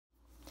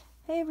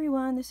Hey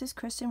everyone, this is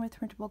Kristin with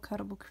Printable,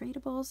 Cuttable,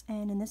 Creatables,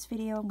 and in this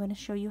video I'm going to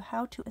show you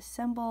how to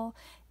assemble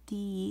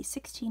the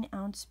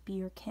 16-ounce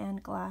beer can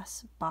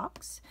glass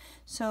box.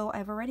 So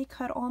I've already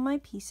cut all my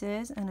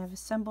pieces and I've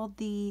assembled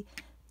the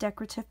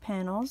decorative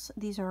panels.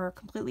 These are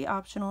completely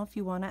optional if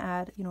you want to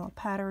add, a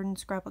pattern,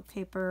 scrapbook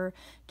paper,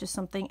 just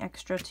something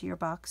extra to your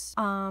box.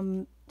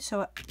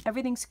 So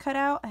everything's cut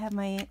out. I have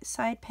my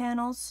side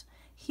panels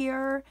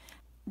here,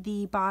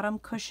 the bottom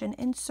cushion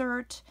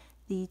insert,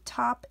 the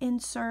top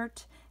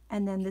insert,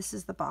 and then this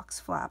is the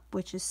box flap,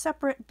 which is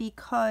separate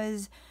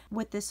because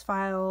with this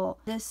file,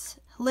 this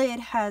lid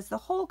has the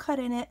hole cut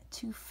in it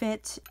to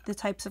fit the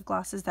types of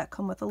glasses that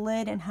come with a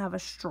lid and have a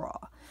straw.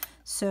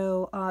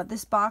 So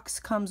this box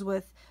comes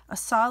with a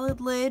solid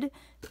lid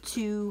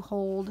to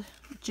hold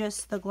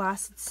just the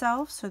glass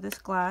itself. So this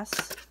glass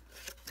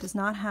does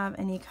not have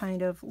any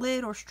kind of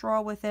lid or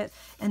straw with it.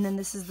 And then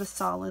this is the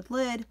solid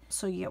lid.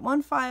 So you get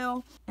one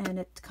file and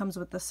it comes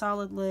with the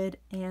solid lid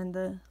and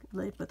the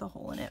lid with a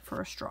hole in it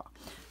for a straw.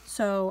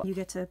 So you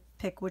get to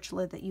pick which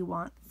lid that you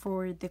want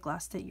for the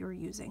glass that you're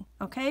using.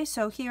 Okay,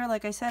 so here,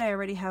 like I said, I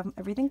already have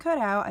everything cut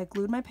out. I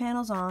glued my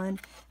panels on,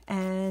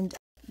 and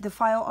the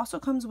file also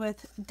comes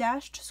with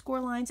dashed score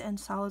lines and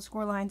solid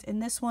score lines. In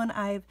this one,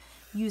 I'm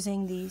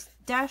using these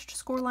dashed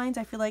score lines.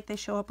 I feel like they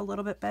show up a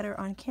little bit better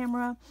on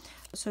camera.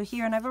 So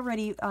here, and I've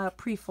already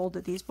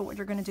pre-folded these, but what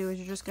you're gonna do is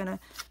you're just gonna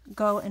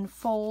go and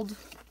fold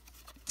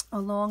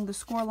along the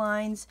score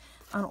lines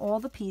on all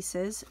the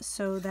pieces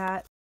so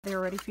that they're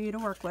ready for you to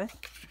work with.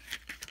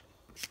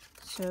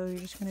 So you're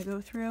just going to go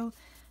through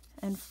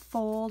and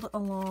fold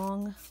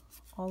along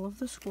all of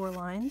the score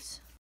lines.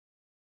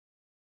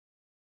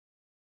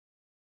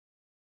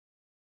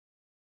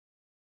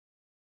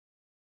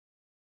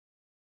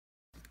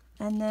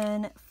 And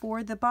then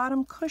for the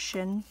bottom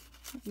cushion,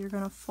 you're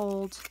going to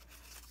fold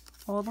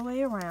all the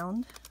way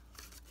around.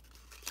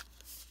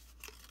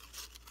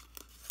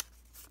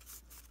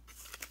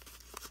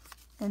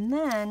 And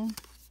then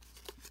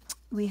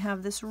we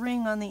have this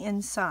ring on the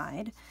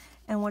inside,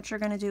 and what you're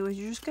going to do is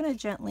you're just going to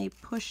gently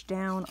push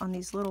down on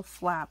these little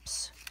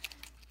flaps,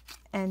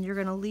 and you're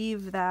going to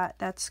leave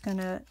that's going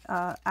to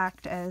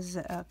act as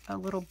a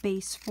little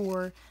base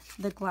for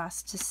the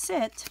glass to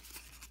sit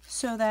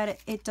so that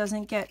it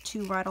doesn't get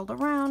too rattled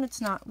around. It's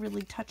not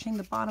really touching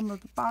the bottom of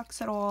the box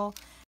at all,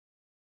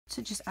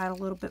 to just add a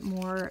little bit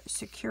more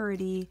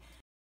security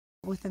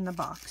within the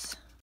box.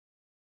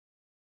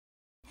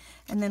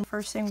 And then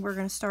first thing, we're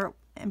going to start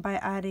by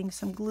adding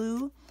some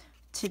glue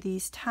to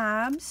these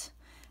tabs,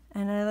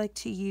 and I like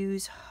to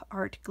use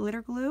art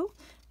glitter glue.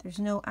 There's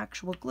no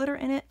actual glitter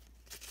in it,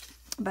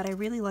 but I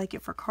really like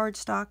it for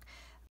cardstock.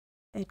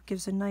 It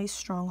gives a nice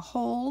strong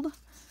hold.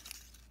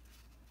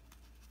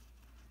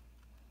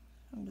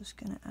 I'm just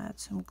going to add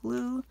some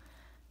glue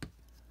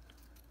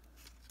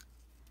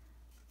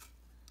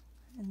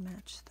and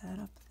match that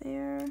up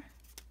there,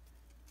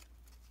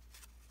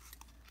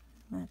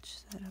 match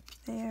that up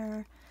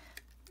there.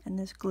 And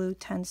this glue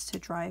tends to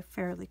dry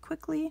fairly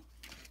quickly,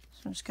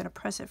 so I'm just going to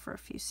press it for a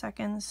few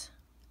seconds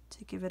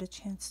to give it a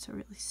chance to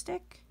really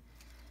stick.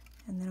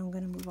 And then I'm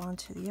going to move on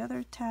to the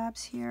other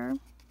tabs here.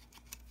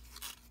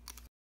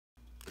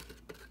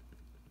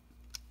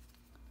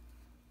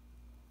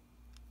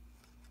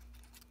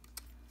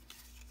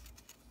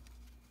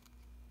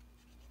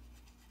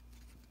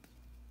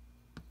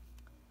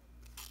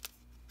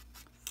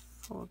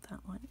 Fold that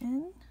one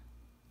in.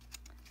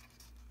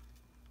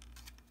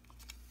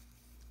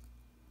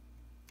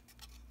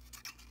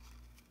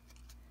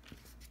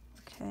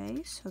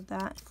 Okay, so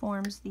that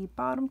forms the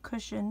bottom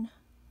cushion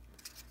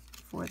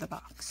for the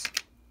box.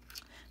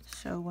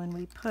 So when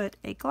we put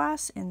a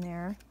glass in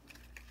there,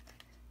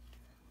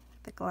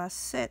 the glass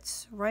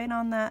sits right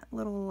on that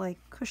little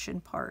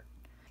cushion part.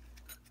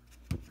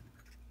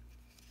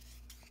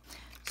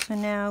 So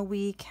now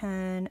we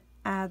can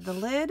add the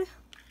lid.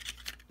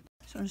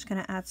 So I'm just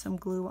going to add some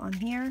glue on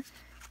here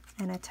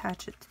and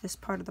attach it to this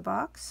part of the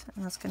box,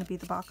 and that's going to be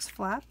the box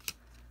flap.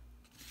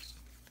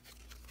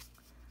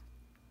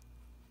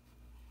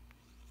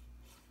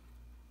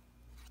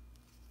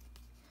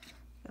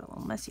 Got a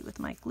little messy with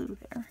my glue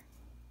there.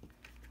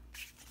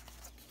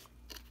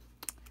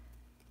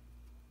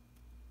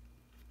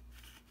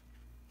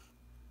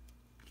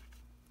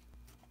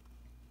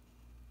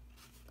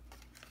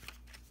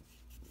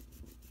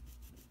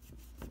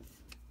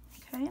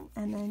 Okay,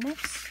 and then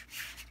next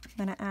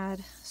I'm going to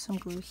add some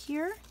glue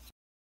here.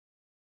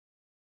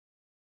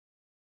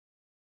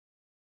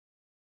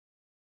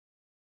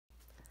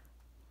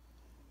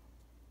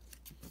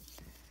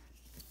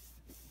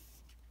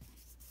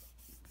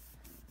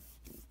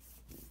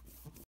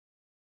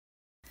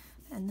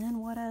 And then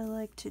what I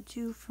like to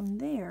do from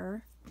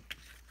there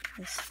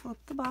is flip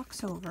the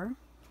box over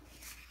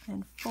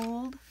and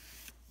fold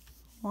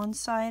one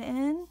side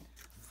in,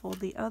 fold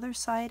the other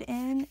side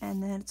in,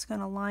 and then it's going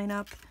to line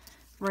up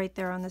right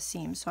there on the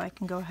seam. So I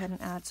can go ahead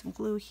and add some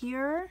glue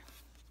here.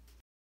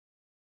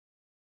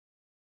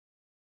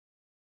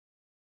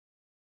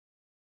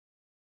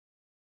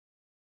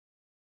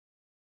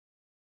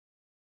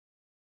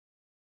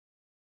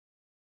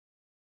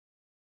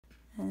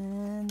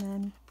 And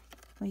then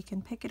we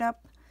can pick it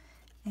up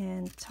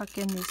and tuck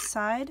in the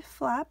side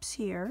flaps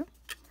here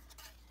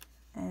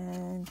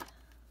and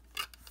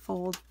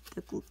fold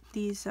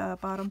these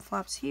bottom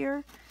flaps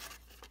here.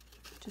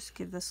 Just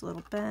give this a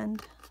little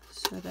bend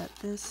so that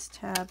this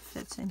tab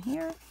fits in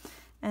here,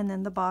 and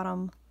then the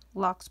bottom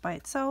locks by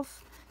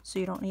itself, so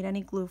you don't need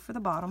any glue for the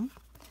bottom.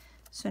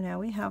 So now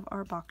we have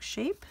our box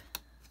shape.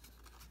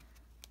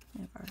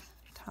 We have our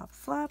top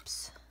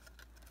flaps.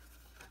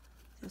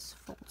 This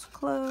folds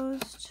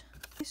closed.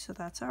 Okay, so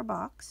that's our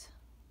box.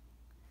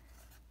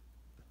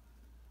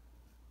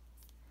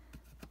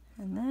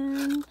 And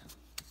then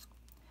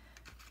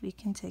we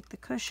can take the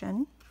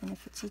cushion, and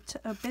if it's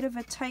a bit of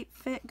a tight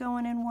fit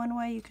going in one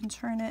way, you can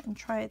turn it and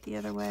try it the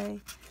other way.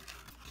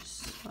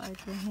 Just slide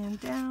your hand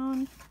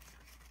down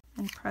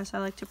and press. I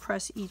like to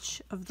press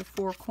each of the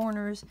 4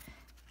 corners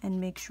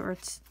and make sure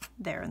it's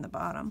there in the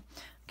bottom.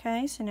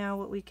 Okay, so now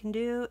what we can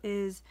do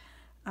is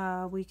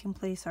we can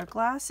place our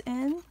glass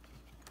in.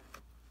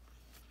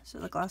 So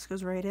the glass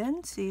goes right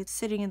in. See, it's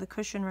sitting in the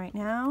cushion right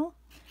now.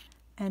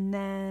 And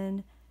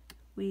then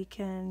we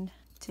can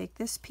take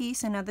this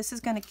piece, and now this is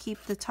going to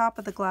keep the top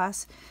of the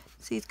glass.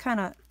 See, it kind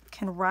of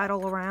can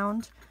rattle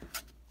around.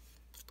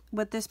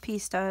 What this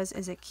piece does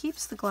is it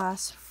keeps the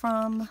glass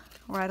from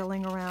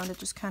rattling around. It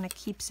just kind of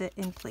keeps it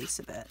in place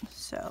a bit.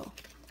 So,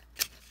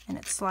 and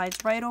it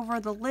slides right over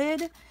the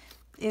lid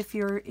if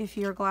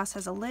your glass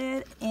has a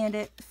lid, and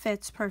it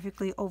fits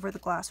perfectly over the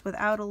glass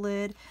without a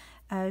lid,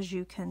 as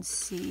you can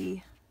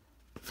see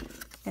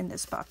in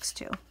this box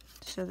too.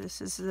 So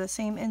this is the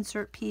same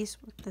insert piece.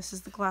 This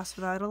is the glass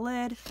without a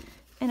lid,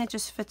 and it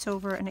just fits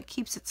over and it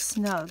keeps it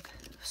snug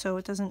so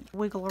it doesn't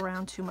wiggle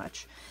around too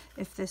much.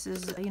 If this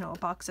is, you know, a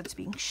box that's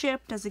being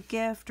shipped as a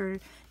gift, or,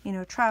 you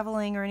know,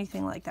 traveling or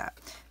anything like that.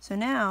 So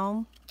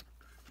now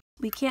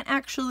we can't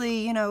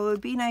actually, you know, it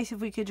would be nice if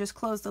we could just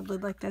close the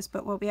lid like this,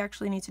 but what we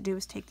actually need to do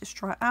is take the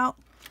straw out,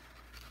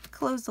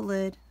 close the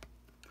lid,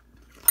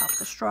 pop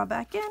the straw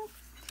back in,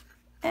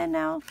 and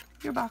now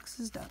your box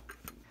is done.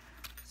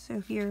 So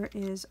here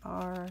is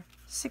our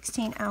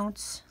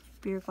 16-ounce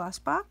beer glass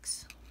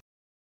box.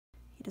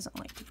 He doesn't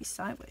like to be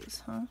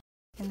sideways, huh?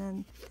 And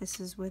then this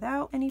is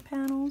without any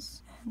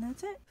panels, and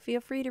that's it. Feel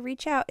free to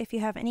reach out if you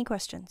have any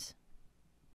questions.